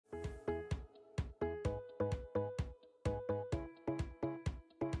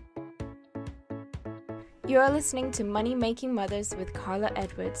You are listening to Money Making Mothers with Carla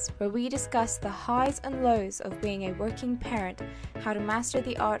Edwards, where we discuss the highs and lows of being a working parent, how to master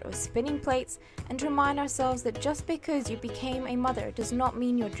the art of spinning plates, and to remind ourselves that just because you became a mother does not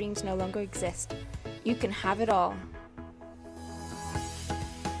mean your dreams no longer exist. You can have it all.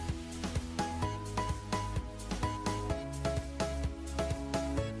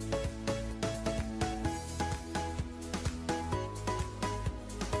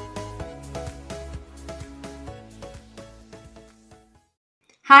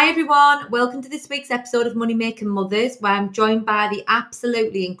 Hi everyone, welcome to this week's episode of Money Making Mothers, where I'm joined by the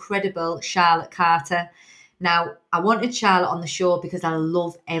absolutely incredible Charlotte Carter. Now, I wanted Charlotte on the show because I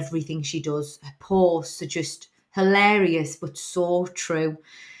love everything she does. Her posts are just hilarious but so true.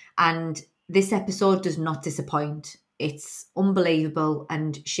 And this episode does not disappoint. It's unbelievable,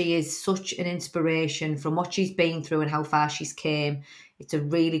 and she is such an inspiration from what she's been through and how far she's came. It's a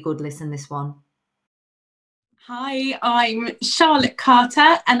really good listen, this one. Hi, I'm Charlotte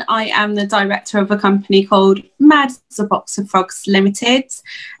Carter and I am the director of a company called Mad as a Box of Frogs Limited.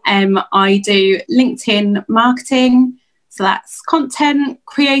 I do LinkedIn marketing, so that's content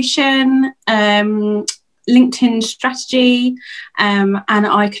creation, LinkedIn strategy, and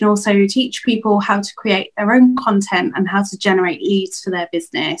I can also teach people how to create their own content and how to generate leads for their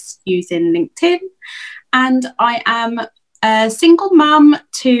business using LinkedIn. And I am a single mum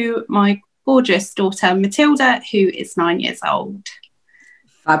to my gorgeous daughter Matilda, who is 9 years old.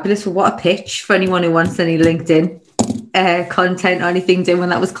 Fabulous. Well, what a pitch for anyone who wants any LinkedIn content or anything doing.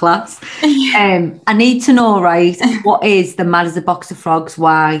 That was class. I need to know, right, what is the Mad as a Box of Frogs?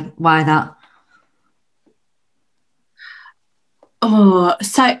 Why that? Oh,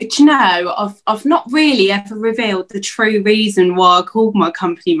 so do you know, I've not really ever revealed the true reason why I called my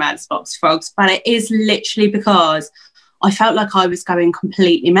company Mad as a Box of Frogs, but it is literally because I felt like I was going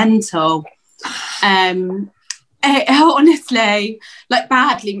completely mental. Honestly, like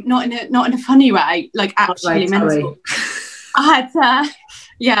badly, not in a funny way, like actually mental. I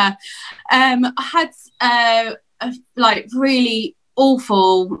had a like really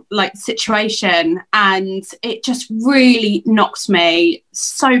awful like situation, and it just really knocked me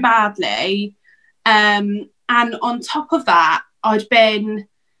so badly. And on top of that, I'd been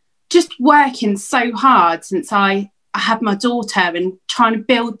just working so hard since I had my daughter and trying to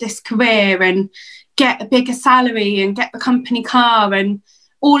build this career and get a bigger salary and get the company car and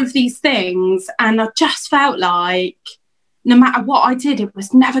all of these things. And I just felt like no matter what I did, it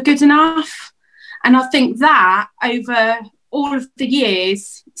was never good enough. And I think that over all of the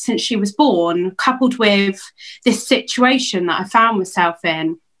years since she was born, coupled with this situation that I found myself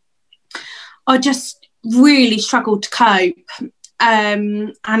in, I just really struggled to cope.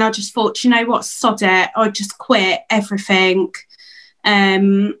 And I just thought, you know what, sod it, I just quit everything.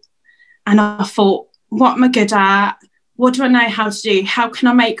 And I thought, what am I good at? What do I know how to do? How can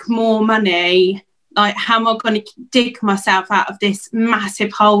I make more money? Like, how am I going to dig myself out of this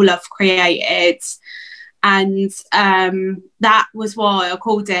massive hole I've created? And that was why I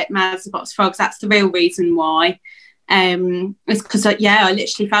called it Mad as a Box of Frogs. That's the real reason why. It's because, I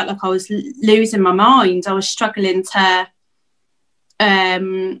literally felt like I was losing my mind. I was struggling to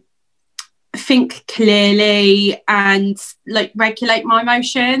think clearly and like regulate my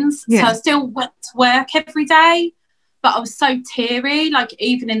emotions. So I still went to work every day, but I was so teary, like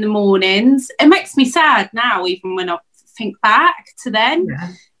even in the mornings. It makes me sad now, even when I think back to then,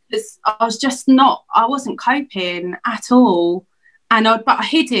 because I wasn't coping at all. But I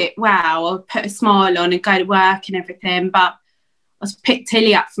hid it well. I'd put a smile on and go to work and everything, but I was picked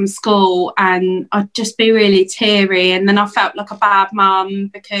Tilly up from school and I'd just be really teary, and then I felt like a bad mum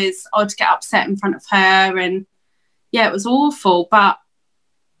because I'd get upset in front of her, and it was awful. But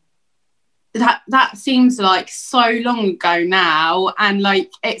that seems like so long ago now, and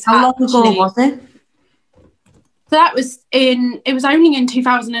like it's how long ago was it? So it was only in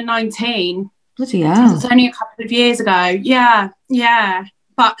 2019. Bloody hell. So it's only a couple of years ago. Yeah.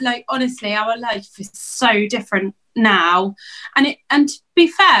 But like honestly, our life is so different now, and to be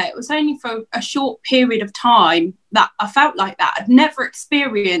fair, it was only for a short period of time that I felt like that. I'd never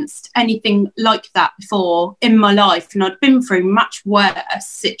experienced anything like that before in my life, and I'd been through much worse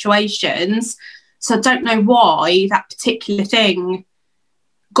situations, so I don't know why that particular thing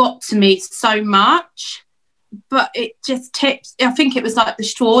got to me so much, but it just tipped. I think it was like the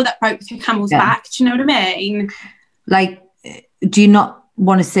straw that broke the camel's back. Do you know what I mean? Like, do you not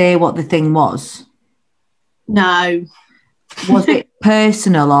want to say what the thing was? No. Was it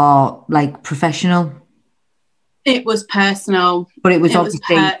personal or like professional? It was personal. But it was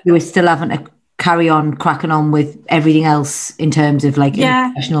obviously you were still having to carry on cracking on with everything else in terms of like in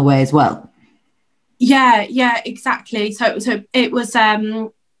a professional way as well. Yeah, exactly. So it was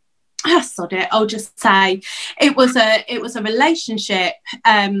sod it, I'll just say it was a relationship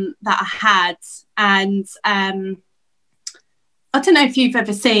that I had, and I don't know if you've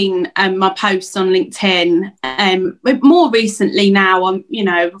ever seen my posts on LinkedIn. More recently now,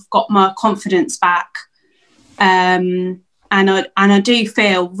 I've got my confidence back, and I do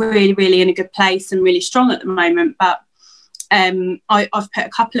feel really, really in a good place and really strong at the moment. But I've put a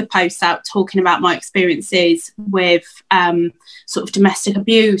couple of posts out talking about my experiences with sort of domestic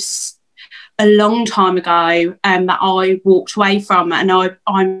abuse a long time ago, that I walked away from, and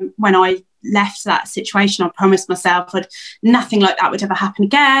when I left that situation, I promised myself nothing like that would ever happen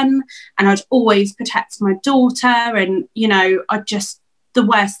again, and I'd always protect my daughter. And the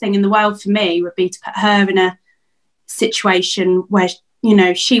worst thing in the world for me would be to put her in a situation where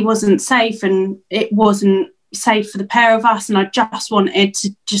she wasn't safe, and it wasn't safe for the pair of us. And I just wanted to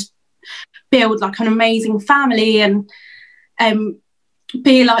just build like an amazing family, and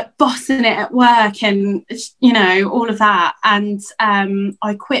be like bossing it at work, and all of that. And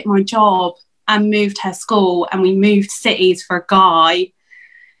I quit my job and moved her school, and we moved cities for a guy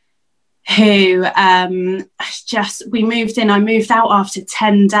who we moved in. I moved out after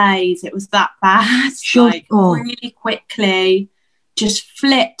 10 days. It was that bad. Really quickly, just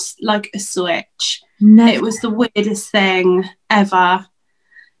flipped like a switch. Never. It was the weirdest thing ever.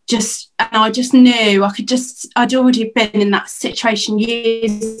 And I just knew I'd already been in that situation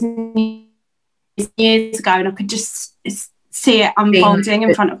years ago, and I could just see it unfolding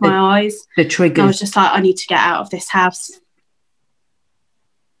in front of my eyes. The trigger. I was just like, I need to get out of this house.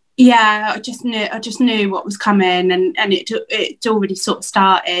 Yeah, I just knew what was coming, and it already sort of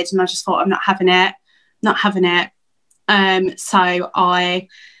started, and I just thought, I'm not having it. So I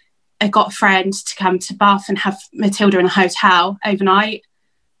got a friend to come to Bath and have Matilda in a hotel overnight.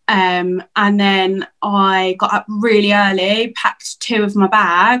 And then I got up really early, packed 2 of my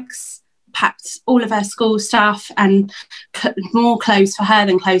bags, packed all of her school stuff, and more clothes for her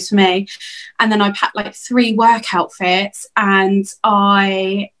than clothes for me. And then I packed like 3 work outfits, and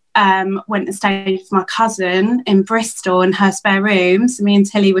I went and stayed with my cousin in Bristol in her spare room. So me and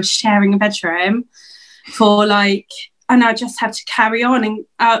Tilly were sharing a bedroom and I just had to carry on. And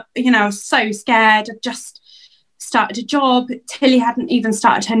I was so scared. I just started a job. Tilly hadn't even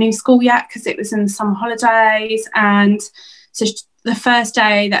started her new school yet because it was in the summer holidays. And so the first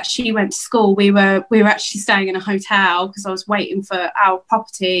day that she went to school, we were actually staying in a hotel because I was waiting for our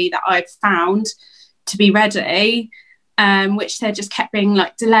property that I'd found to be ready, which there just kept being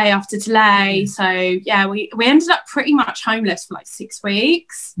like delay after delay. So yeah, we ended up pretty much homeless for like 6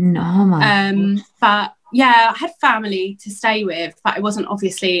 weeks. No, man. But yeah, I had family to stay with, but it wasn't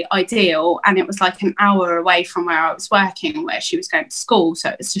obviously ideal. And it was like an hour away from where I was working, where she was going to school.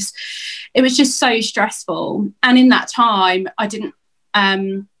 So it was just so stressful. And in that time, I didn't,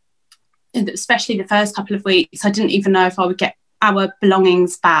 especially the first couple of weeks, I didn't even know if I would get our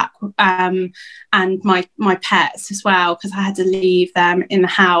belongings back, and my pets as well, because I had to leave them in the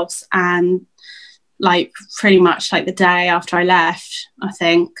house. And like pretty much like the day after I left, I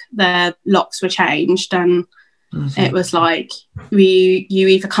think the locks were changed, and it was like, you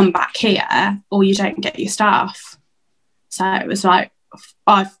either come back here or you don't get your stuff. So it was like,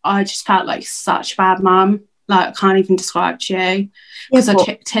 I just felt like such a bad mum. Like, I can't even describe to you, because I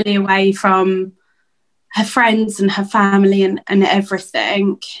took Tilly away from her friends and her family and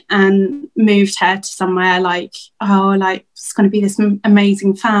everything, and moved her to somewhere like, it's going to be this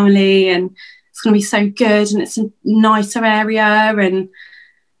amazing family, and it's going to be so good, and it's a nicer area, and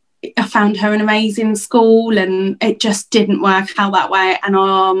I found her an amazing school, and it just didn't work out that way. And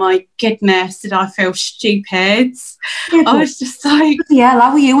oh my goodness, did I feel stupid. I was just like, yeah,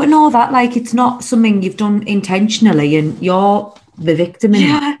 how are you and all that? Like, it's not something you've done intentionally, and you're the victim,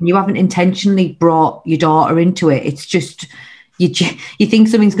 and you haven't intentionally brought your daughter into it. It's just you think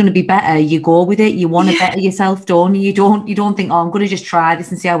something's going to be better, you go with it. You want to better yourself, don't you? You don't think, I'm going to just try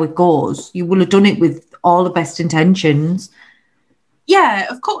this and see how it goes. You will have done it with all the best intentions. Yeah,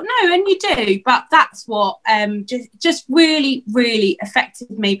 of course. No, and you do, but that's what just really, really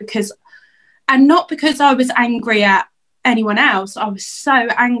affected me, and not because I was angry at anyone else. I was so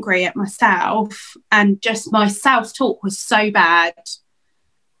angry at myself, and just my self-talk was so bad,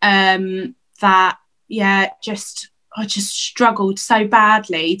 that I just struggled so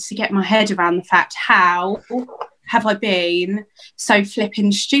badly to get my head around the fact, how have I been so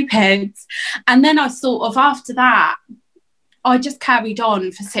flipping stupid? And then I sort of, after that, I just carried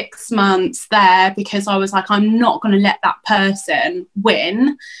on for 6 months there, because I was like, I'm not going to let that person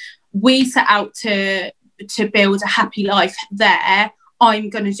win. We set out to build a happy life there. I'm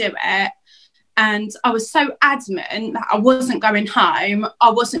going to do it. And I was so adamant that I wasn't going home. I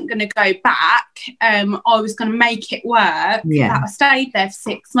wasn't going to go back. I was going to make it work. Yeah. That I stayed there for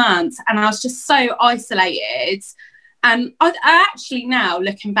 6 months, and I was just so isolated. And I actually, now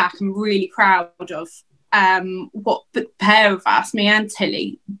looking back, I'm really proud of what the pair of us, me and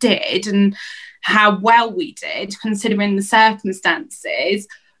Tilly, did, and how well we did considering the circumstances.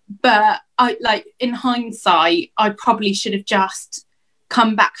 But in hindsight, I probably should have just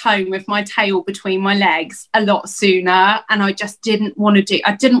come back home with my tail between my legs a lot sooner. And I just didn't want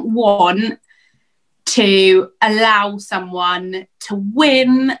to allow someone to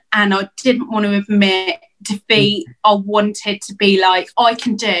win, and I didn't want to admit defeat. I wanted to be like, I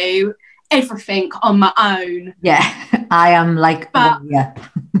can do everything on my own. Yeah, I am like, yeah.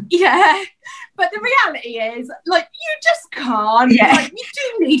 Yeah, but the reality is, like, you just can't. Yeah. Like, you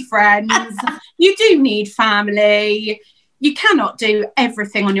do need friends, you do need family. You cannot do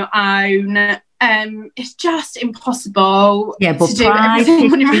everything on your own. It's just impossible. Yeah, but to do pride everything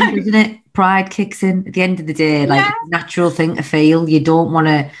kicks on your in, own. doesn't it? Pride kicks in at the end of the day. Like, it's a natural thing to feel. You don't want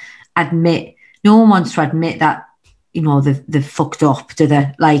to admit. No one wants to admit that, you know, they've fucked up, do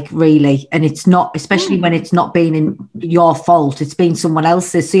they? Like, really. And it's not, especially when it's not been in your fault, it's been someone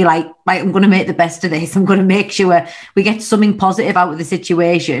else's. So you're like, right, I'm going to make the best of this. I'm going to make sure we get something positive out of the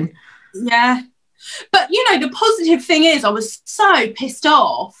situation. Yeah. But, you know, the positive thing is, I was so pissed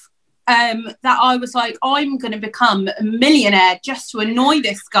off that I was like, I'm going to become a millionaire just to annoy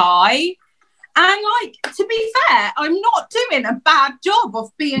this guy. And, like, to be fair, I'm not doing a bad job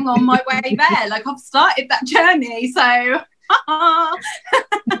of being on my way there. Like, I've started that journey, so... I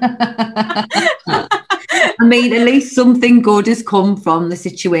mean, at least something good has come from the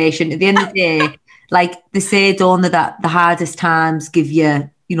situation. At the end of the day, like they say, don't they, that the hardest times give you,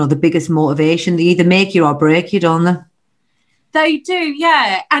 you know, the biggest motivation. They either make you or break you, don't they? They do,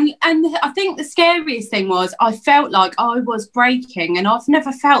 yeah. And I think the scariest thing was I felt like I was breaking, and I've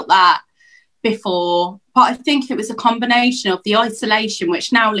never felt that before. But I think it was a combination of the isolation,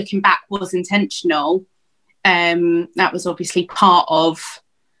 which now looking back was intentional. That was obviously part of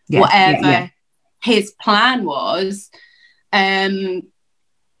whatever his plan was. It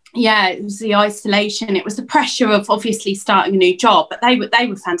was the isolation. It was the pressure of obviously starting a new job, but they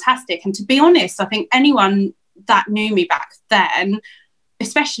were fantastic. And to be honest, I think anyone that knew me back then,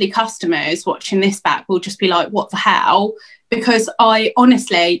 especially customers watching this back, will just be like, what the hell? Because I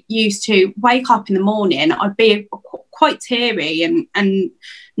honestly used to wake up in the morning, I'd be quite teary and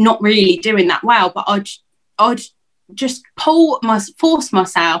not really doing that well, but I'd just force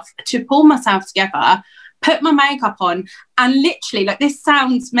myself to pull myself together, put my makeup on, and literally, like, this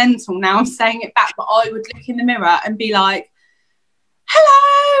sounds mental now I'm saying it back, but I would look in the mirror and be like,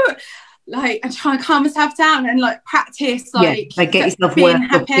 hello, like, and try and calm myself down and like practice, like get yourself being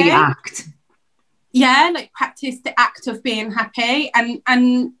worked up for your act. Yeah, like practice the act of being happy, and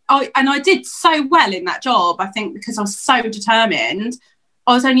I did so well in that job. I think because I was so determined.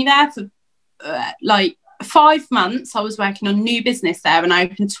 I was only there for like 5 months. I was working on new business there, and I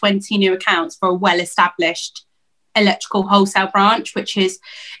opened 20 new accounts for a well-established electrical wholesale branch, which is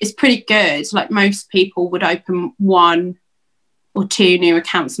pretty good. Like, most people would open 1 or 2 new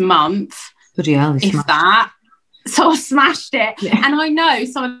accounts a month, if that. So I smashed it. Yeah. And I know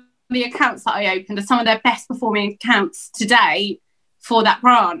some of the accounts that I opened are some of their best performing accounts today for that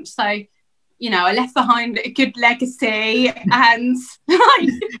branch. So, you know, I left behind a good legacy, and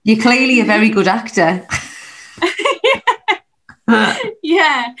you're clearly a very good actor.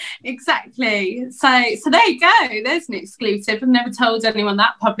 Yeah, exactly. So there you go. There's an exclusive. I've never told anyone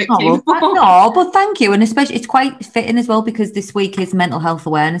that publicly before. No, but thank you. And especially, it's quite fitting as well, because this week is Mental Health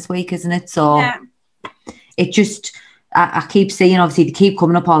Awareness Week, isn't it? So it just, I keep seeing, obviously, they keep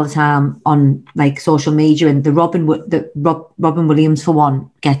coming up all the time on like social media, and the Robin Williams, for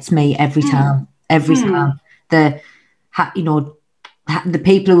one, gets me every time. Every time. The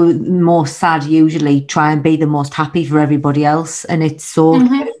people who are most sad usually try and be the most happy for everybody else, and it's so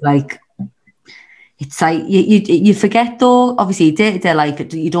like, it's like you forget, though, obviously day-to-day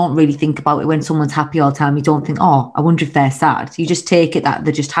life, you don't really think about it. When someone's happy all the time, you don't think, oh, I wonder if they're sad. You just take it that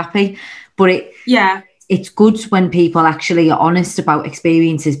they're just happy. But it's good when people actually are honest about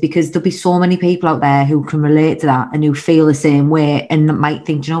experiences, because there'll be so many people out there who can relate to that and who feel the same way, and might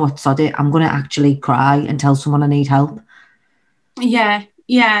think, you know what, sod it, I'm going to actually cry and tell someone I need help. Yeah,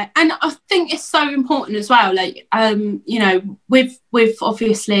 and I think it's so important as well. Like, you know, with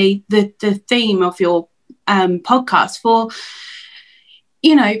obviously the theme of your podcast, for,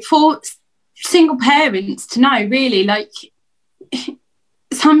 you know, for single parents to know, really, like,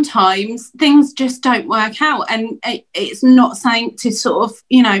 sometimes things just don't work out, and it's not something to sort of,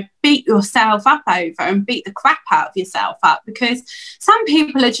 you know, beat yourself up over and beat the crap out of yourself up, because some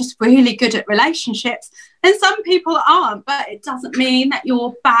people are just really good at relationships and some people aren't. But it doesn't mean that you're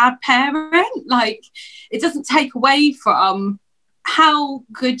a bad parent. Like, it doesn't take away from how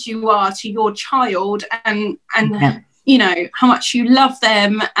good you are to your child, and you know, how much you love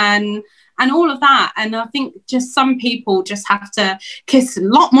them, and all of that. And I think just some people just have to kiss a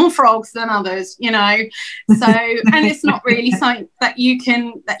lot more frogs than others, you know. So, and it's not really something that you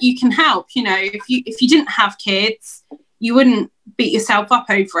can help. You know, if you didn't have kids, you wouldn't beat yourself up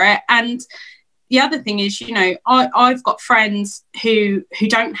over it. And the other thing is, you know, I've got friends who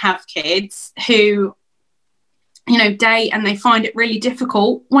don't have kids, who, you know, date, and they find it really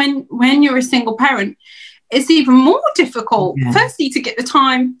difficult. When you're a single parent, it's even more difficult. Yeah. Firstly, to get the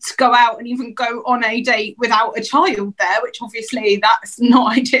time to go out and even go on a date without a child there, which obviously that's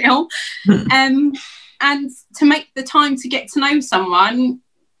not ideal. And to make the time to get to know someone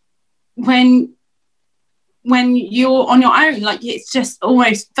when you're on your own, like, it's just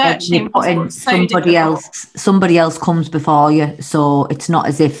almost virtually impossible. Somebody else comes before you, so it's not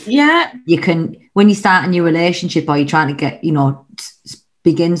as if you can, when you start a new relationship or you're trying to get, you know,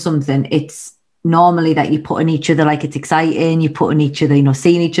 begin something, it's normally that you're putting each other, like, it's exciting, you're putting each other, you know,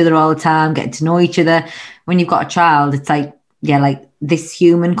 seeing each other all the time, getting to know each other. When you've got a child, it's like, yeah, like, this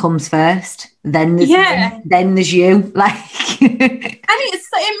human comes first, then there's you, like. And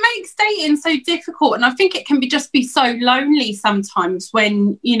it makes dating so difficult, and I think it can be so lonely sometimes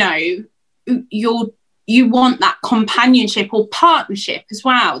when, you know, you want that companionship or partnership as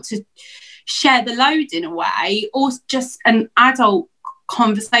well, to share the load in a way, or just an adult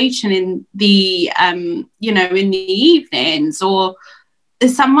conversation in the you know, in the evenings, or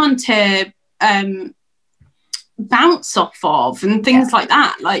someone to bounce off of and things like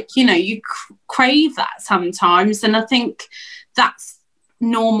that. Like, you know, you crave that sometimes, and I think that's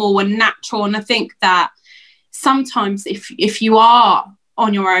normal and natural. And I think that sometimes if you are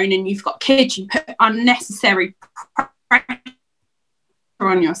on your own and you've got kids, you put unnecessary pressure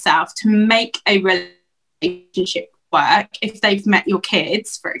on yourself to make a relationship work if they've met your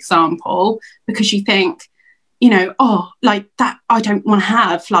kids, for example, because you think, you know, oh, like, that I don't want to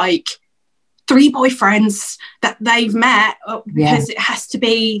have like 3 boyfriends that they've met, because it has to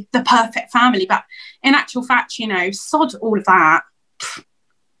be the perfect family. But in actual fact, you know, sod all of that.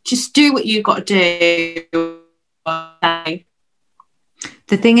 Just do what you've got to do.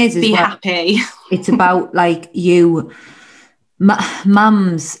 The thing is be happy. It's about, like, you,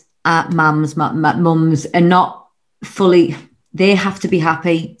 mums are not fully, they have to be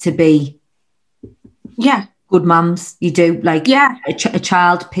happy to be good mums. You do, like, a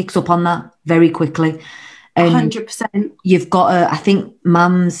child picks up on that very quickly. 100%. You've got to, I think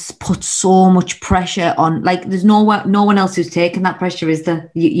mums put so much pressure on, like, there's no one else who's taking that pressure, is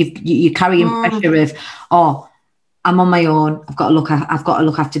there? You're carrying pressure of, oh, I'm on my own, I've got to look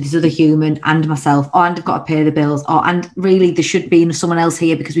after this other human and myself, and I've got to pay the bills, and really there should be someone else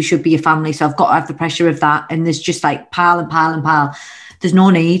here because we should be a family, so I've got to have the pressure of that. And there's just, like, pile and pile and pile. There's no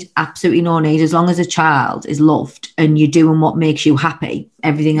need, absolutely no need. As long as a child is loved and you're doing what makes you happy,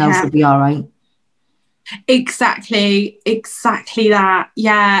 everything else will be all right. Exactly that.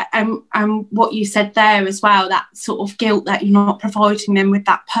 Yeah. And what you said there as well, that sort of guilt that you're not providing them with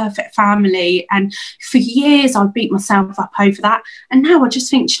that perfect family. And for years I beat myself up over that, and now I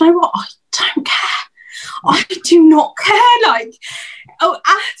just think, do you know what, I don't care. I do not care, like,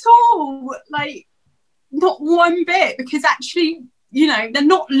 at all, like, not one bit, because actually, you know, they're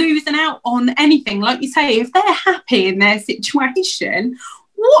not losing out on anything. Like you say, if they're happy in their situation,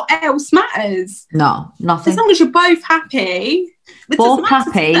 what else matters? No, nothing. As long as you're both happy. Both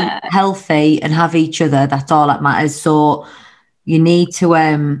happy, healthy, and have each other. That's all that matters. So you need to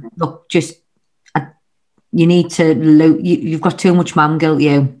look. Just you need to. You've got too much mum guilt.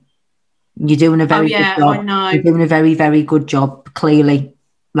 You're doing a very good job. I know. You're doing a very, very good job. Clearly,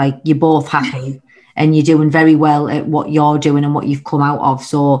 like, you're both happy, and you're doing very well at what you're doing and what you've come out of.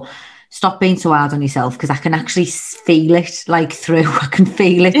 So stop being so hard on yourself, because I can actually feel it, like, through. I can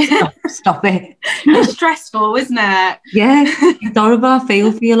feel it. Stop it. It's stressful, isn't it? Yeah, it's horrible. I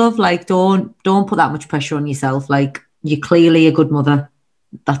feel for you, love. Like, don't put that much pressure on yourself. Like, you're clearly a good mother.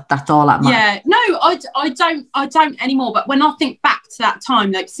 That's all that matters. Yeah, no, I don't anymore. But when I think back to that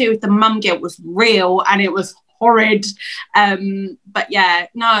time, like, seriously, the mum guilt was real and it was horrid. But yeah,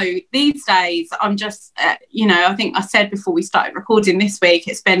 no, these days I'm just, you know, I think I said before we started recording this week,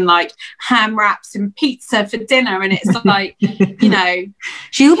 it's been like ham wraps and pizza for dinner, and it's like, you know,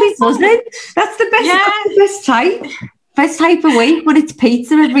 she'll be buzzing. That's the best. Yeah. That's the best type. Best type of week when it's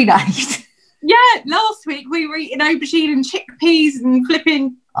pizza every night. Yeah, last week we were eating aubergine and chickpeas and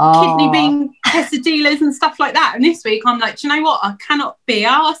flipping kidney bean quesadillas and stuff like that. And this week I'm like, do you know what? I cannot be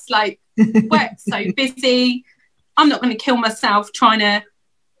arsed. Like, we're so busy. I'm not going to kill myself trying to,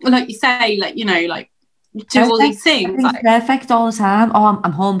 like you say, like, you know, like do all these things. Like, perfect all the time. Oh,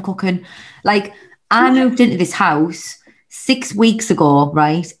 I'm home cooking. Like, I moved into this house 6 weeks ago,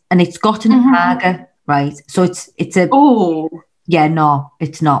 right? And it's got an Aga, right? So it's a... Oh. Yeah, no,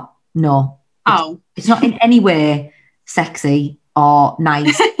 it's not. No. It's not in any way sexy or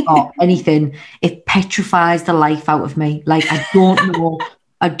nice or anything. It petrifies the life out of me. Like, I don't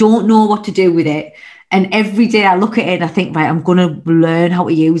know what to do with it. And every day I look at it and I think, right, I'm going to learn how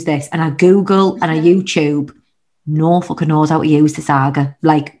to use this. And I Google and I YouTube. No fucking knows how to use this Aga.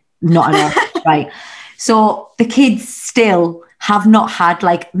 Like, not enough, right? So the kids still have not had,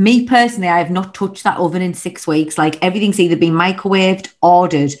 like, me personally, I have not touched that oven in 6 weeks. Like, everything's either been microwaved,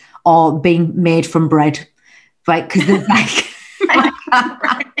 ordered, or being made from bread, right? Because they're like,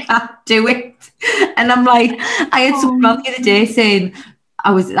 I can't do it. And I'm like, I had someone on the other day saying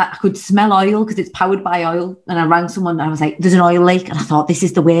I could smell oil because it's powered by oil. And I rang someone and I was like, there's an oil leak. And I thought, this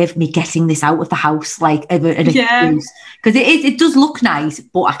is the way of me getting this out of the house, like, because it does look nice,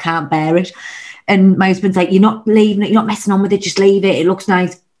 but I can't bear it. And my husband's like, you're not leaving it, you're not messing on with it, just leave it, it looks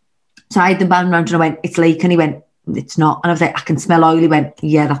nice. So I had the man round and I went, it's leaking. He went, it's not. And I was like, I can smell oil. He went,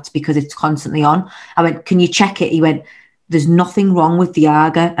 yeah, that's because it's constantly on. I went, can you check it? He went, there's nothing wrong with the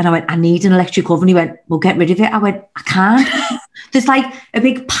Aga. And I went, I need an electric oven. He went, well, get rid of it. I went, I can't. There's like a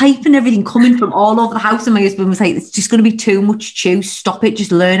big pipe and everything coming from all over the house. And my husband was like, it's just going to be too much chew. Stop it.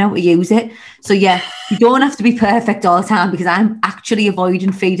 Just learn how to use it. So yeah, you don't have to be perfect all the time because I'm actually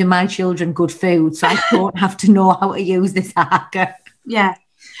avoiding feeding my children good food. So I don't have to know how to use this Aga. Yeah.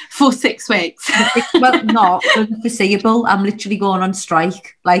 For 6 weeks. Well, not foreseeable. I'm literally going on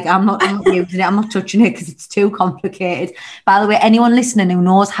strike. Like, I'm not using it. I'm not touching it because it's too complicated. By the way, anyone listening who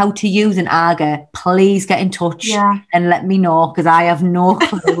knows how to use an Aga, please get in touch and let me know because I have no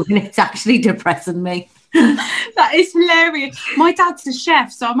clue and it's actually depressing me. That is hilarious. My dad's a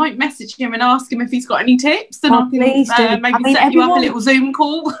chef, so I might message him and ask him if he's got any tips, and I can maybe set you up a little Zoom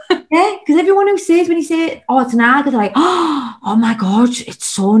call. Yeah, because everyone who says, when you say, oh, it's an Aga, they're like, oh my God, it's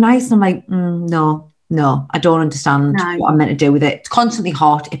so nice. And I'm like, no, I don't understand what I'm meant to do with it. It's constantly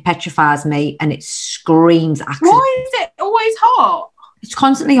hot, it petrifies me, and it screams accident. Why is it always hot? It's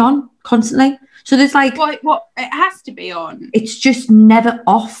constantly on, constantly. So there's like... What? It has to be on. It's just never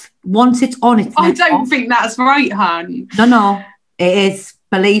off. Once it's on, it's I don't think that's right, hon. No, it is.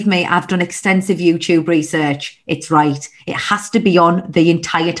 Believe me, I've done extensive YouTube research. It's right. It has to be on the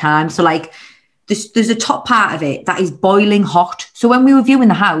entire time. So like there's a top part of it that is boiling hot. So when we were viewing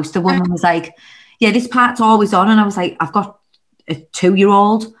the house, the woman was like, yeah, this part's always on. And I was like, I've got a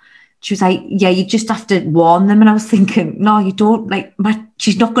 2-year-old. She was like, yeah, you just have to warm them. And I was thinking, no, you don't. Like,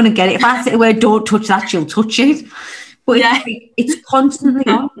 she's not going to get it. If I say to her, don't touch that, she'll touch it. But it's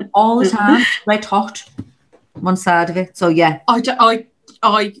constantly on all the time, red hot, one side of it. So, yeah. I don't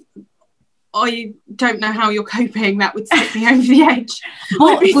know how you're coping. That would take me over the edge.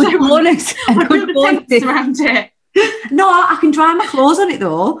 But good bonus. Good bonus around it. No, I can dry my clothes on it,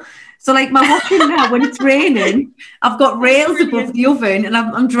 though. So, like, my washing now, when it's raining, I've got rails above the oven and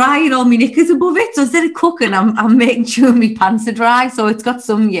I'm drying all my knickers above it. So instead of cooking, I'm making sure my pants are dry. So it's got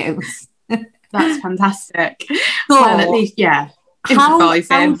some use. That's fantastic. So, well, at least,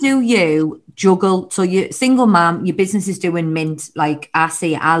 how do you juggle? So you're single mum, your business is doing mint. Like,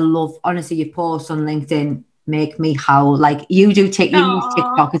 I love, honestly, your posts on LinkedIn make me howl. Like, you do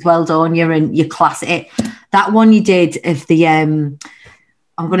TikTok as well, don't you? And you class it. That one you did of the...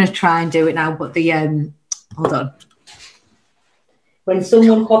 I'm going to try and do it now, but the, hold on. When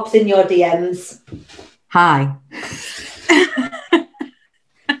someone pops in your DMs, hi.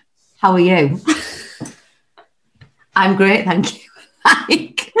 How are you? I'm great, thank you.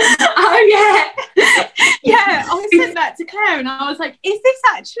 Oh, yeah. Yeah, I sent that to Claire and I was like, is this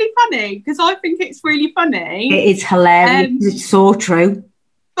actually funny? Because I think it's really funny. It is hilarious. It's so true.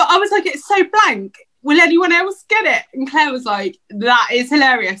 But I was like, it's so blank. Will anyone else get it? And Claire was like, that is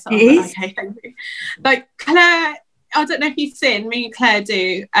hilarious. I was like, okay, thank you. Like, Claire, I don't know if you've seen, me and Claire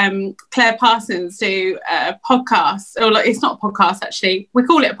do, Claire Parsons do a podcast, or like, it's not a podcast actually, we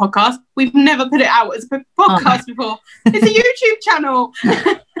call it a podcast. We've never put it out as a podcast before. It's a YouTube channel.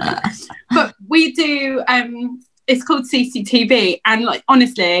 But we do, it's called CCTV, and like,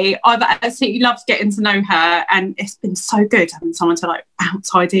 honestly, I've absolutely loved getting to know her, and it's been so good having someone to like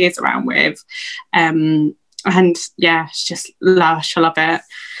bounce ideas around with, and yeah, it's just lush. I love it.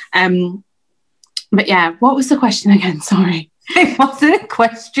 But yeah, what was the question again? Sorry. It wasn't a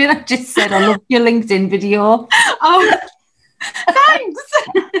question. I just said, I love your LinkedIn video. Oh, thanks.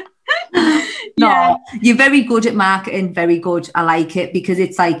 No, you're very good at marketing, very good. I like it because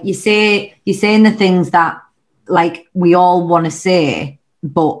it's like you're saying the things that like we all want to say,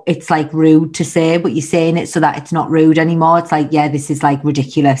 but it's like rude to say, but you're saying it so that it's not rude anymore. It's like, yeah, this is like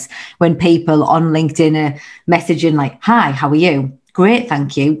ridiculous. When people on LinkedIn are messaging like, hi, how are you? Great,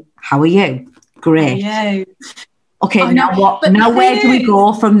 thank you. How are you? Great. Yeah. Okay, now what? Now where do we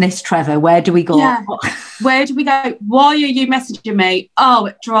go from this, Trevor? Where do we go? Yeah. Where do we go? Why are you messaging me? Oh,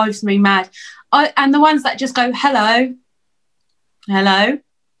 it drives me mad. And the ones that just go, hello, hello,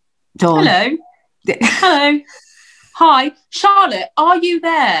 Don't. hello, hello, hi, Charlotte, are you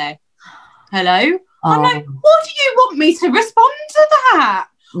there? Hello. Oh. I'm like, what do you want me to respond to that?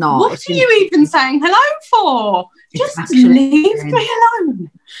 No. What are you even saying hello for? Just leave me alone.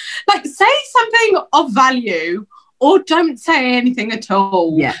 Like, say something of value. Or don't say anything at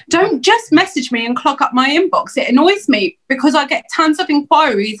all. Yeah. Don't just message me and clog up my inbox. It annoys me because I get tons of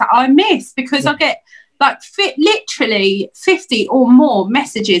inquiries that I miss because I get like literally 50 or more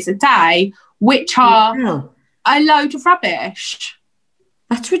messages a day, which are a load of rubbish.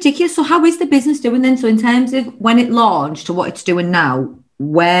 That's ridiculous. So how is the business doing then? So in terms of when it launched to what it's doing now,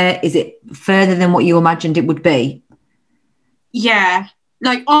 where is it further than what you imagined it would be? Yeah.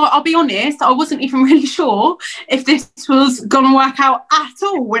 Like, I'll be honest, I wasn't even really sure if this was going to work out at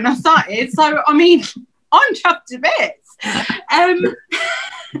all when I started. So, I mean, I'm chuffed to bits.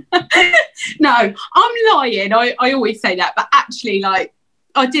 No, I'm lying. I always say that. But actually, like,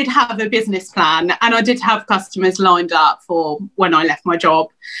 I did have a business plan and I did have customers lined up for when I left my job.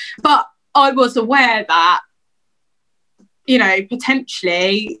 But I was aware that, you know,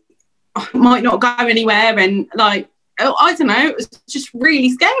 potentially I might not go anywhere and, like, I don't know, it was just really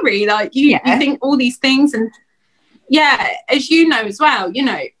scary. Like you think all these things and as you know as well, you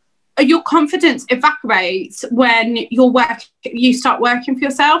know, your confidence evaporates when you start working for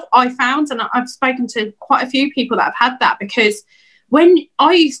yourself. I found, and I've spoken to quite a few people that have had that, because when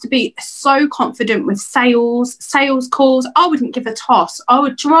I used to be so confident with sales calls, I wouldn't give a toss. I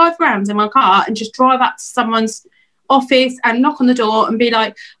would drive around in my car and just drive up to someone's office and knock on the door and be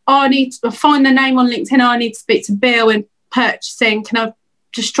like, I need to find the name on LinkedIn. I need to speak to Bill in purchasing. Can I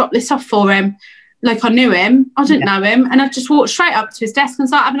just drop this off for him? Like I knew him. I didn't know him. And I just walked straight up to his desk and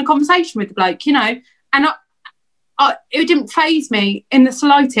started having a conversation with the bloke, you know. And it didn't faze me in the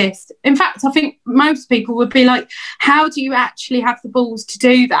slightest. In fact, I think most people would be like, how do you actually have the balls to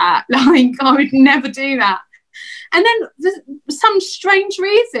do that? Like, I would never do that. And then for some strange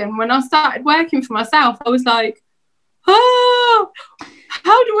reason, when I started working for myself, I was like, oh,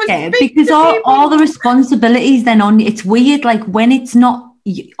 how do I speak because to people? all the responsibilities then on it's weird, like when it's not,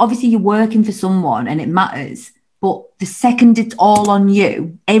 obviously you're working for someone and it matters, but the second it's all on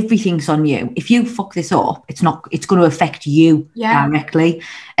you, everything's on you. If you fuck this up, it's going to affect you directly.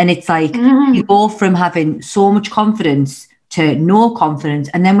 And it's like you go from having so much confidence to no confidence,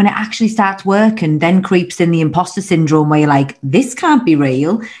 and then when it actually starts working, then creeps in the imposter syndrome where you're like, this can't be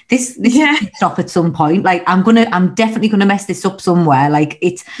real. This stop at some point. Like I'm definitely gonna mess this up somewhere. Like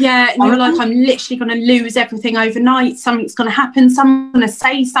it's and you're like, I'm literally gonna lose everything overnight. Something's gonna happen. Someone's gonna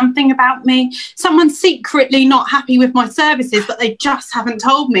say something about me. Someone's secretly not happy with my services, but they just haven't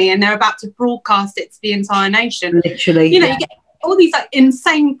told me, and they're about to broadcast it to the entire nation. Literally, you know, you get all these like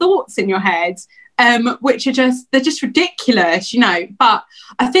insane thoughts in your head. Which are they're just ridiculous, you know. But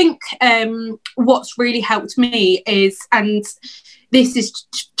I think what's really helped me is, and this is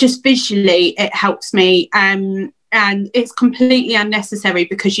just visually, it helps me, and it's completely unnecessary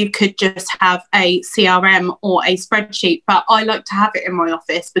because you could just have a CRM or a spreadsheet, but I like to have it in my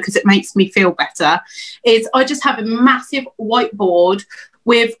office because it makes me feel better, is I just have a massive whiteboard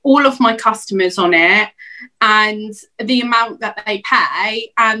with all of my customers on it, and the amount that they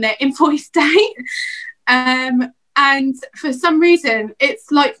pay and their invoice date. And for some reason,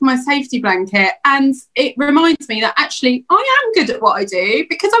 it's like my safety blanket. And it reminds me that actually I am good at what I do,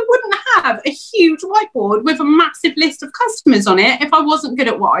 because I wouldn't have a huge whiteboard with a massive list of customers on it if I wasn't good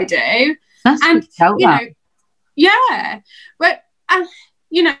at what I do. That's and, you know, but,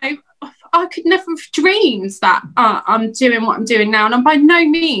 you know, I could never have dreamed that I'm doing what I'm doing now. And I'm by no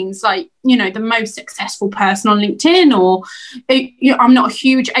means like, you know, the most successful person on LinkedIn, or I'm not a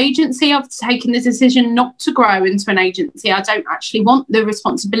huge agency. I've taken the decision not to grow into an agency. I don't actually want the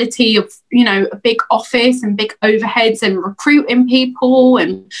responsibility of, you know, a big office and big overheads and recruiting people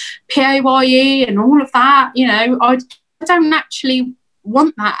and PAYE and all of that. You know, I don't actually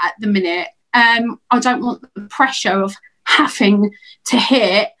want that at the minute. I don't want the pressure of having to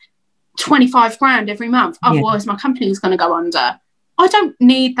hit 25 grand every month. Otherwise, my company is going to go under. I don't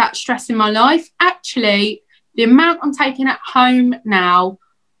need that stress in my life. Actually, the amount I'm taking at home now,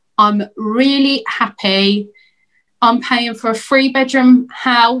 I'm really happy. I'm paying for a 3-bedroom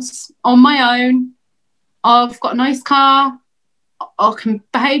house on my own. I've got a nice car. I can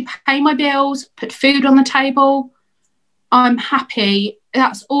pay my bills, put food on the table. I'm happy.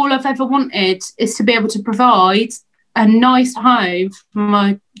 That's all I've ever wanted, is to be able to provide a nice home for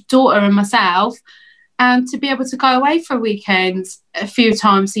my daughter and myself, and to be able to go away for weekends a few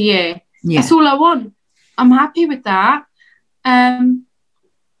times a year. Yeah. That's all I want. I'm happy with that.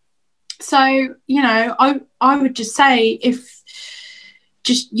 So, you know, I would just say,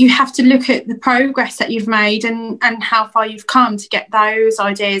 you have to look at the progress that you've made and how far you've come to get those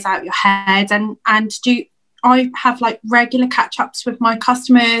ideas out your head, and I have like regular catch-ups with my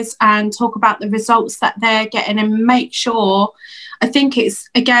customers and talk about the results that they're getting, and make sure, I think it's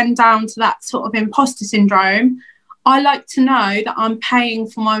again down to that sort of imposter syndrome. I like to know that I'm paying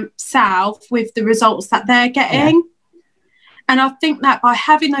for myself with the results that they're getting. Yeah. And I think that by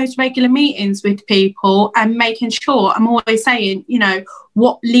having those regular meetings with people and making sure, I'm always saying, you know,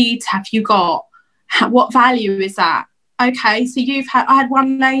 what leads have you got? What value is that? Okay, so I had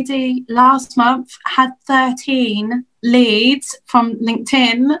one lady last month had 13 leads from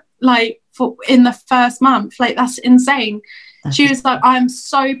LinkedIn, like in the first month. Like, that's insane. She was like, I'm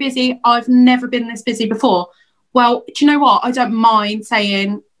so busy. I've never been this busy before. Well, do you know what? I don't mind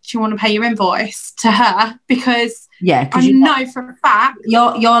saying, do you want to pay your invoice to her? Because I know for a fact.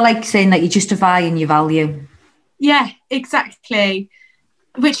 You're like saying that you're justifying your value. Yeah, exactly.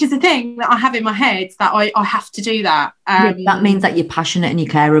 Which is the thing that I have in my head, that I have to do that. That means that you're passionate and you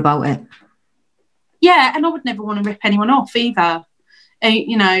care about it. Yeah, and I would never want to rip anyone off either.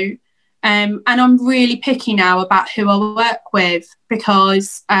 You know, and I'm really picky now about who I work with,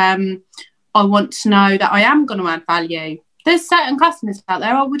 because I want to know that I am going to add value. There's certain customers out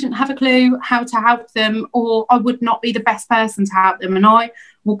there I wouldn't have a clue how to help them, or I would not be the best person to help them, and I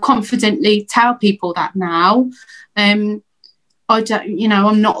will confidently tell people that now. I don't, you know,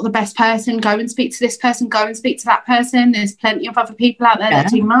 I'm not the best person. Go and speak to this person, go and speak to that person. There's plenty of other people out there that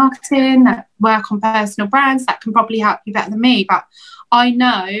do marketing, that work on personal brands, that can probably help you better than me. But I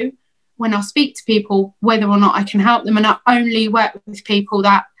know when I speak to people whether or not I can help them, and I only work with people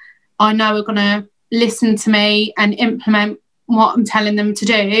that I know are going to listen to me and implement what I'm telling them to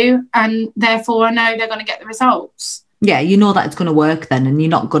do, and therefore I know they're going to get the results. Yeah, you know that it's going to work then, and you're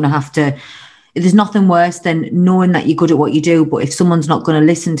not going to have to. There's nothing worse than knowing that you're good at what you do, but if someone's not going to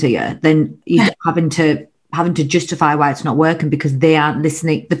listen to you, then you're having to justify why it's not working because they aren't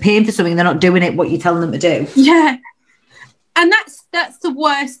listening. They're paying for something, they're not doing it what you're telling them to do. Yeah. And that's the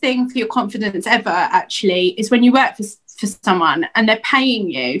worst thing for your confidence ever, actually, is when you work for someone and they're paying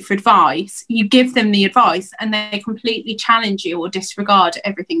you for advice, you give them the advice and they completely challenge you or disregard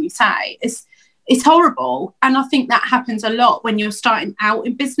everything you say. It's horrible. And I think that happens a lot when you're starting out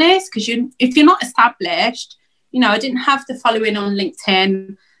in business, because if you're not established, you know, I didn't have the following on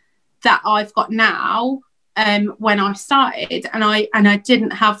LinkedIn that I've got now when I started, and I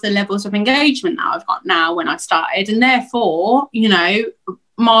didn't have the levels of engagement that I've got now when I started, and therefore, you know,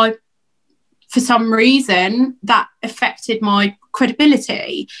 for some reason that affected my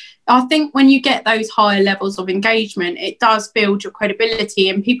credibility. I think when you get those higher levels of engagement, it does build your credibility,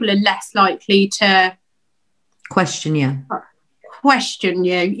 and people are less likely to question you.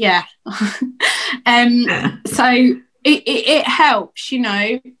 Yeah. So it helps, you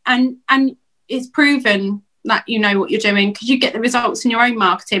know, and it's proven that you know what you're doing because you get the results in your own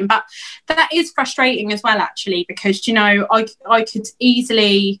marketing. But that is frustrating as well, actually, because, you know, I could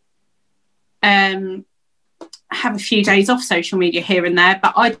easily have a few days off social media here and there,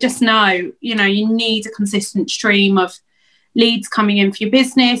 but I just know, you know, you need a consistent stream of leads coming in for your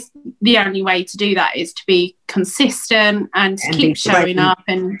business. The only way to do that is to be consistent and to keep showing up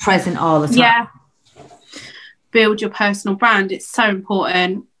and present all the time. Yeah, build your personal brand. It's so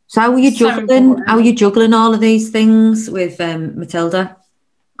important. So how are you juggling? How are you juggling all of these things with Matilda?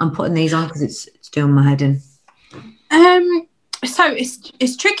 I'm putting these on because it's doing my head in. So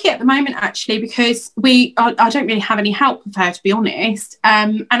it's tricky at the moment, actually, because I don't really have any help with her, to be honest.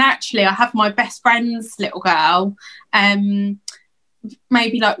 And actually, I have my best friend's little girl,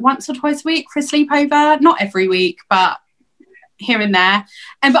 maybe like once or twice a week for a sleepover. Not every week, but here and there.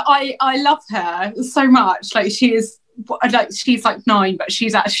 But I love her so much. Like, she's like 9, but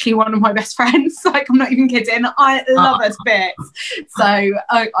she's actually one of my best friends. Like, I'm not even kidding. I love her to bits. So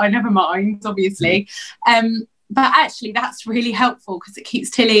I never mind, obviously. But actually, that's really helpful because it keeps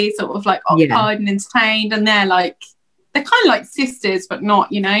Tilly sort of like occupied and entertained, and they're like they're kind of like sisters, but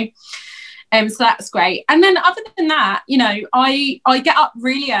not, you know. So that's great. And then other than that, you know, I get up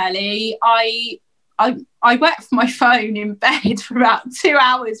really early. I work from my phone in bed for about 2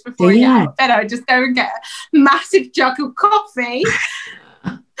 hours before I get out of bed. I just go and get a massive jug of coffee,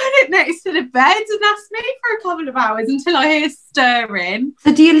 put it next to the bed, and that's me for a couple of hours until I hear stirring.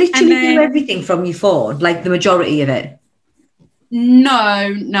 So do you literally do everything from your phone, like the majority of it?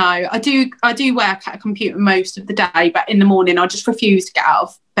 No. I do work at a computer most of the day, but in the morning I just refuse to get out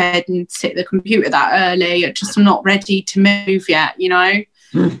of bed and sit at the computer that early. I'm not ready to move yet, you know.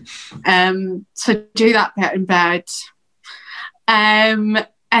 So do that bit in bed.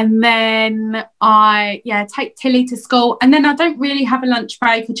 And then I take Tilly to school, and then I don't really have a lunch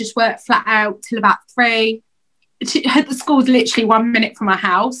break. I just work flat out till about 3. The school's literally 1 minute from my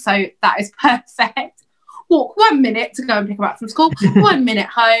house, so that is perfect. Walk 1 minute to go and pick her up from school, 1 minute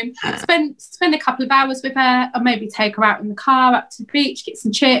home, spend a couple of hours with her, or maybe take her out in the car up to the beach, get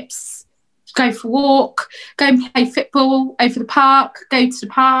some chips, go for a walk, go and play football over the park, go to the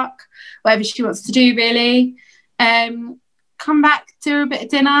park, whatever she wants to do really. Come back, do a bit of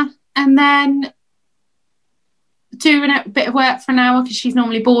dinner, and then do a bit of work for an hour because she's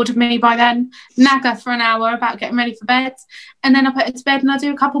normally bored of me by then, nag her for an hour about getting ready for bed, and then I put her to bed and I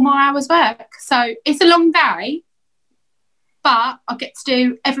do a couple more hours work. So it's a long day, but I get to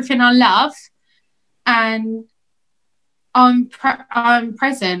do everything I love, and I'm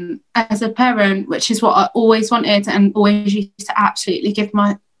present as a parent, which is what I always wanted and always used to absolutely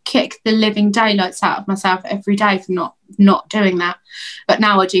kick the living daylights out of myself every day for not doing that. But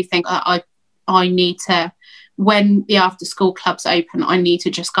now I do think that I need to, when the after school clubs open, I need to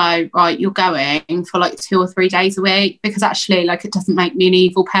just go, right, you're going for like 2 or 3 days a week, because actually, like, it doesn't make me an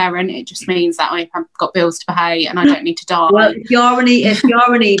evil parent. It just means that I've got bills to pay and I don't need to die. Well, if you're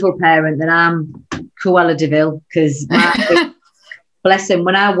an evil parent, then I'm Cruella de Vil, because bless him,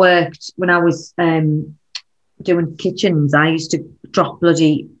 when I was doing kitchens, I used to drop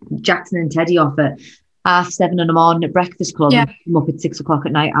bloody Jackson and Teddy off at 7:30 in the morning at breakfast club, and come up at 6 o'clock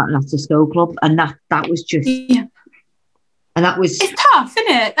at night at an after school club, and that was just and that was, it's tough,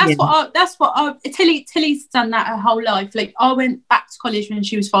 isn't it? That's what Tilly's done that her whole life. Like, I went back to college when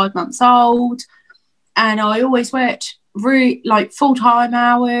she was 5 months old, and I always worked like full-time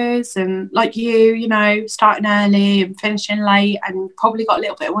hours, and like you know, starting early and finishing late, and probably got a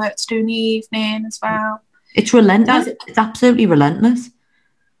little bit of work to do in the evening as well. It's relentless. It's absolutely relentless.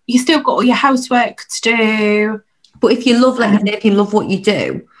 You still got all your housework to do. But if you love, if you love what you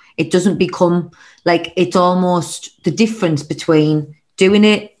do, it doesn't become like, it's almost the difference between doing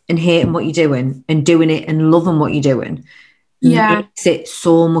it and hating what you're doing and doing it and loving what you're doing. Makes it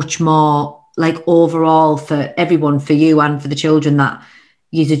so much more, like, overall for everyone, for you and for the children, that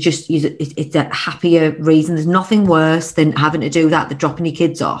it's a happier reason. There's nothing worse than having to do that, the dropping your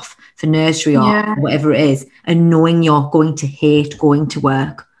kids off for nursery or whatever it is, and knowing you're going to hate going to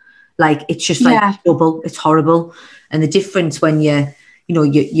work. Like, it's just like double, it's horrible. And the difference when you're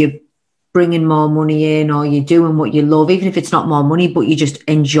bringing more money in, or you're doing what you love, even if it's not more money, but you just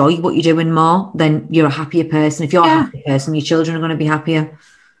enjoy what you're doing more, then you're a happier person. If you're a happy person, your children are going to be happier.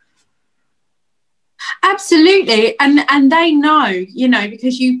 Absolutely. And they know, you know,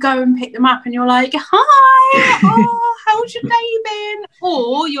 because you go and pick them up and you're like, hi, how's your day been?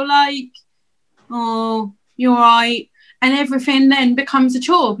 Or you're like, oh, you're right. And everything then becomes a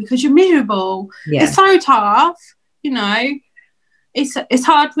chore because you're miserable. It's so tough, you know. It's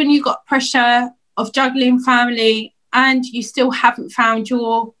hard when you've got pressure of juggling family and you still haven't found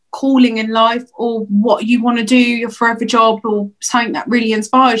your calling in life, or what you want to do, your forever job, or something that really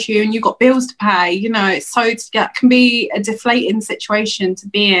inspires you, and you've got bills to pay. You know, that can be a deflating situation to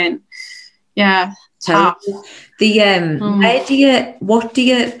be in. Yeah. Tough. What do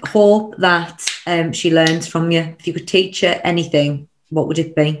you hope that she learns from you? If you could teach her anything, what would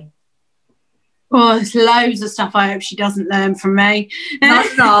it be? Oh, there's loads of stuff I hope she doesn't learn from me.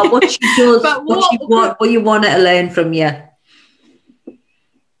 No, what she does, but what you want her to learn from you.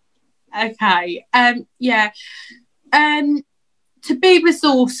 Okay. To be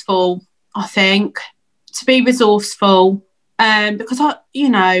resourceful, I think. To be resourceful. Because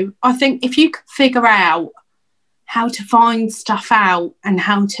I think if you could figure out how to find stuff out and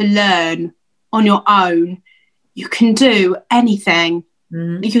how to learn on your own, you can do anything.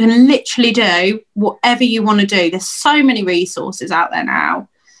 Mm-hmm. You can literally do whatever you want to do. There's so many resources out there now.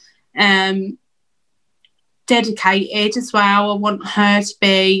 Dedicated as well. I want her to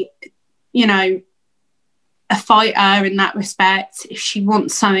be, you know, a fighter in that respect. If she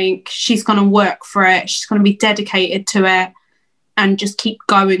wants something, she's going to work for it. She's going to be dedicated to it and just keep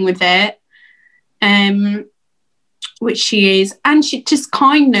going with it. which she is, and she just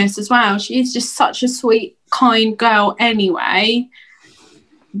kindness as well. She is just such a sweet, kind girl anyway,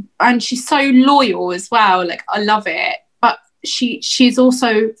 and she's so loyal as well. Like, I love it. But she's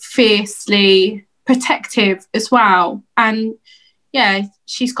also fiercely protective as well, and yeah,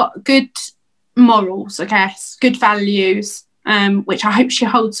 she's got good morals, I guess, good values, which I hope she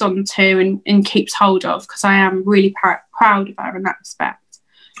holds on to and keeps hold of, because I am really proud of her in that respect.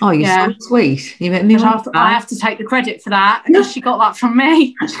 Oh, you're so sweet. You make me I have to take the credit for that, because she got that from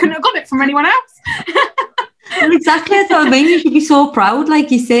me. She couldn't have got it from anyone else. Well, exactly, that's what I mean. You should be so proud. Like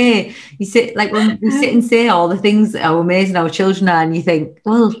you say, like when we sit and say all the things that how amazing our children are, and you think,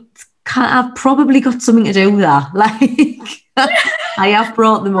 well, I've probably got something to do with that. Like, I have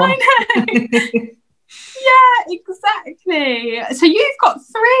brought them up. Yeah, exactly. So you've got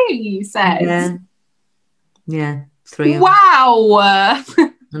 3, you said? Yeah, 3. Wow.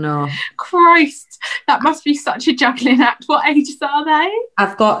 I know. Christ, that must be such a juggling act. What ages are they?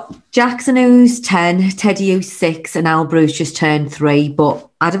 I've got Jackson, who's 10, Teddy, who's 6, and Albru's just turned 3. But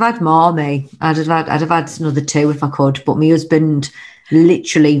I'd have had more, me. I'd have had another 2 if I could. But my husband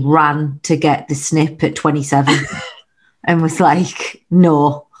literally ran to get the snip at 27 and was like,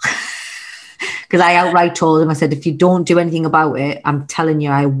 no. Because I outright told him, I said, if you don't do anything about it, I'm telling you,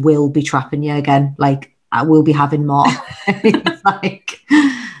 I will be trapping you again. Like, I will be having more. He's like,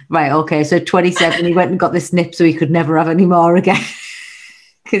 right, okay. So 27, he went and got the snip so he could never have any more again.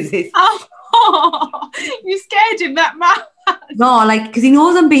 Because it's... Oh, you scared him that much? No, like, because he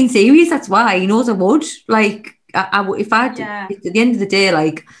knows I'm being serious. That's why. He knows I would. Like, if I did, at the end of the day,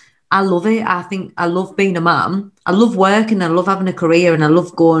 like, I love it. I think I love being a mum. I love working. I love having a career, and I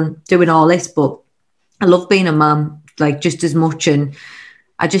love doing all this. But I love being a mum, like, just as much. And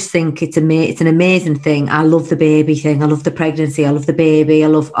I just think it's an amazing thing. I love the baby thing. I love the pregnancy. I love the baby. I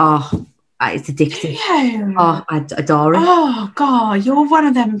love, it's addictive. Yeah. Oh, I adore it. Oh, God, you're one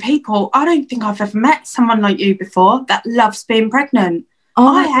of them people. I don't think I've ever met someone like you before that loves being pregnant. Oh,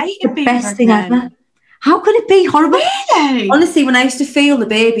 I hate being best pregnant. thing ever. How could it be horrible? Really? Honestly, when I used to feel the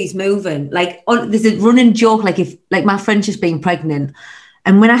baby's moving, like, there's a running joke, like, if, like, my friend's just been pregnant,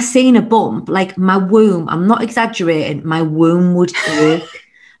 and when I seen a bump, like, my womb, I'm not exaggerating, my womb would ache.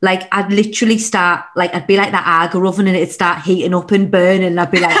 Like, I'd literally start, like, I'd be like that Aga oven, and it'd start heating up and burning, and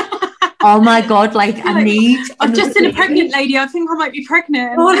I'd be like, oh my God, like, I need... I've just seen a pregnant lady. I think I might be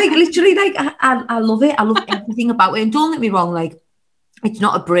pregnant. Oh, like, literally, like, I love it. I love everything about it. And don't get me wrong, like, it's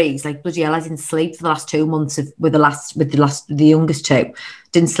not a breeze. Like, bloody hell, I didn't sleep for the last 2 months with the youngest 2.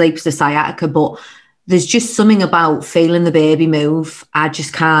 Didn't sleep with the sciatica, but there's just something about feeling the baby move. I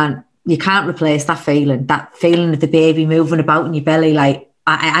just can't, you can't replace that feeling of the baby moving about in your belly. Like,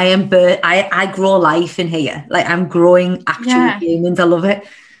 I grow life in here. Like, I'm growing actual humans. I love it.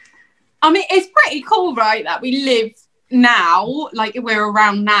 I mean, it's pretty cool, right, that we live now, like, we're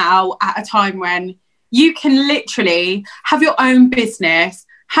around now at a time when you can literally have your own business,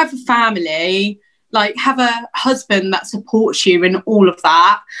 have a family, like, have a husband that supports you in all of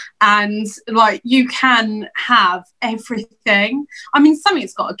that, and, like, you can have everything. I mean,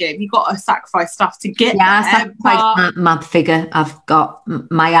 something's got to give. You've got to sacrifice stuff to get there. I sacrificed my figure. I've got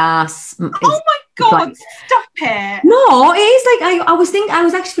my ass. Oh my God, stop it. No, it is like, I was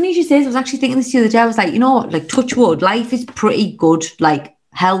actually, funny you say this, I was actually thinking this the other day. I was like, you know what, like, touch wood, life is pretty good. Like,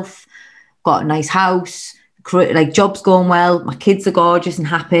 health, got a nice house, like, job's going well, my kids are gorgeous and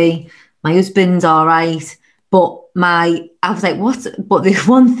happy, my husband's all right. But I was like, but the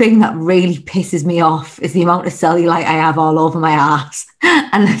one thing that really pisses me off is the amount of cellulite I have all over my ass.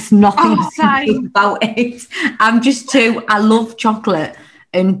 And there's nothing about it. I love chocolate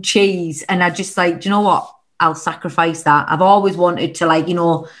and cheese, and I just, like, do you know what? I'll sacrifice that. I've always wanted to, like, you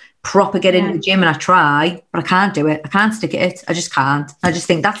know, proper get into the gym, and I try, but I can't do it. I can't stick at it. I just can't. I just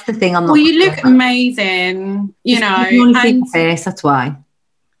think that's the thing. I'm not. Well, you look amazing, you know. You only see my face, that's why.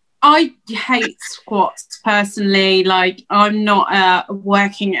 I hate squats personally. Like, I'm not a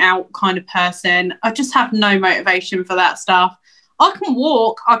working out kind of person. I just have no motivation for that stuff. I can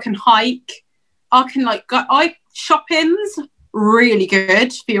walk, I can hike, I can, like, go. Shopping's really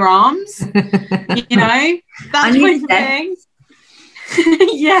good for your arms. You know, that type of thing.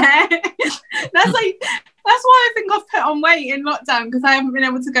 Yeah, that's why I think I've put on weight in lockdown, because I haven't been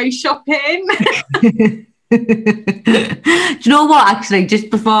able to go shopping. Do you know what, actually, just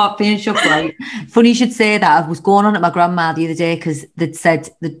before I finish up, right, funny you should say that. I was going on at my grandma the other day, because they'd said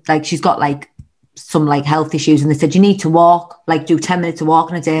that, like, she's got, like, some, like, health issues, and they said you need to walk, like, do 10 minutes of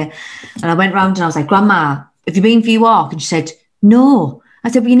walking a day. And I went round and I was like, Grandma, have you been for your walk? And she said, no. I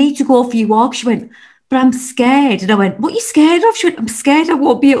said, well, you need to go for your walk. She went, but I'm scared. And I went, what are you scared of? She went, I'm scared I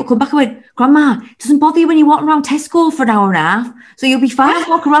won't be able to come back. I went, Grandma, it doesn't bother you when you're walking around Tesco for an hour and a half. So you'll be fine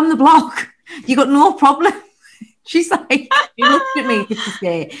walking around the block. You got no problem. She's like, you looked at me to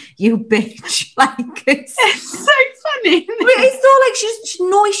say, you bitch. Like, it's so funny. It's not like she's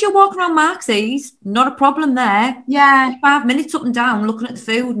no issue walking around Marx's. Not a problem there. Yeah. 5 minutes up and down looking at the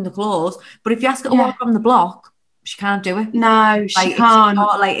food and the clothes. But if you ask her to walk around the block, she can't do it. No, she like, can't.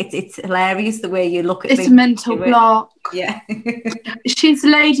 It's hilarious the way you look at it's a mental block. Yeah. She's a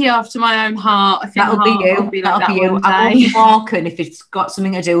lady after my own heart. I think That'll be you. That'll be you. I won't be walking if it's got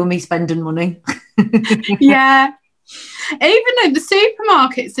something to do with me spending money. Yeah. Even though the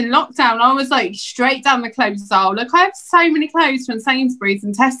supermarkets in lockdown, I was like straight down the clothes aisle. Look, I have so many clothes from Sainsbury's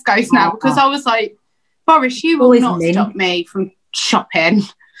and Tesco's now because I was like, Boris, you will not stop me from shopping.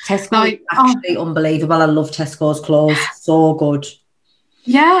 Tesco like, actually unbelievable. I love Tesco's clothes. So good.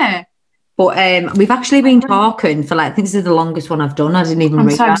 Yeah. But we've actually been talking for like, I think this is the longest one I've done. I didn't even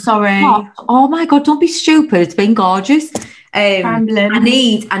read I'm so sorry. Oh my God, don't be stupid. It's been gorgeous. I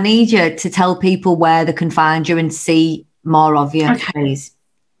need you to tell people where they can find you and see more of you, please.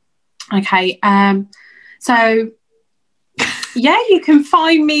 Okay. So yeah, you can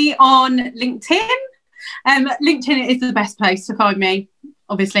find me on LinkedIn. LinkedIn is the best place to find me.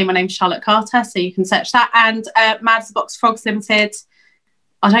 Obviously, my name's Charlotte Carter, so you can search that. And Mad's Box Frogs Limited.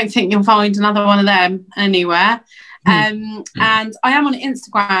 I don't think you'll find another one of them anywhere. And I am on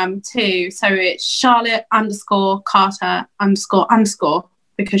Instagram too. So it's Charlotte_Carter__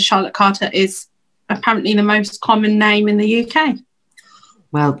 because Charlotte Carter is apparently the most common name in the UK.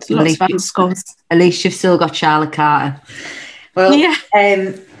 Well, at least you've still got Charlotte Carter. Well, yeah.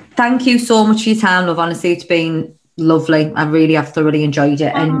 Thank you so much for your time, love. Honestly, it's been lovely. I really have thoroughly enjoyed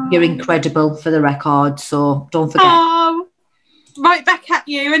it. And you're incredible for the record. So don't forget. Right back at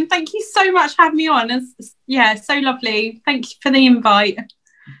you, and thank you so much for having me on. It's, so lovely. Thank you for the invite.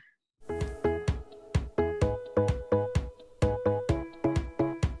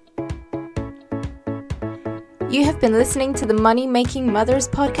 You have been listening to the Money Making Mothers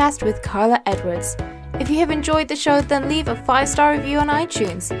podcast with Carla Edwards. If you have enjoyed the show, then leave a 5-star review on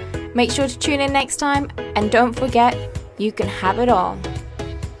iTunes. Make sure to tune in next time, and don't forget, you can have it all.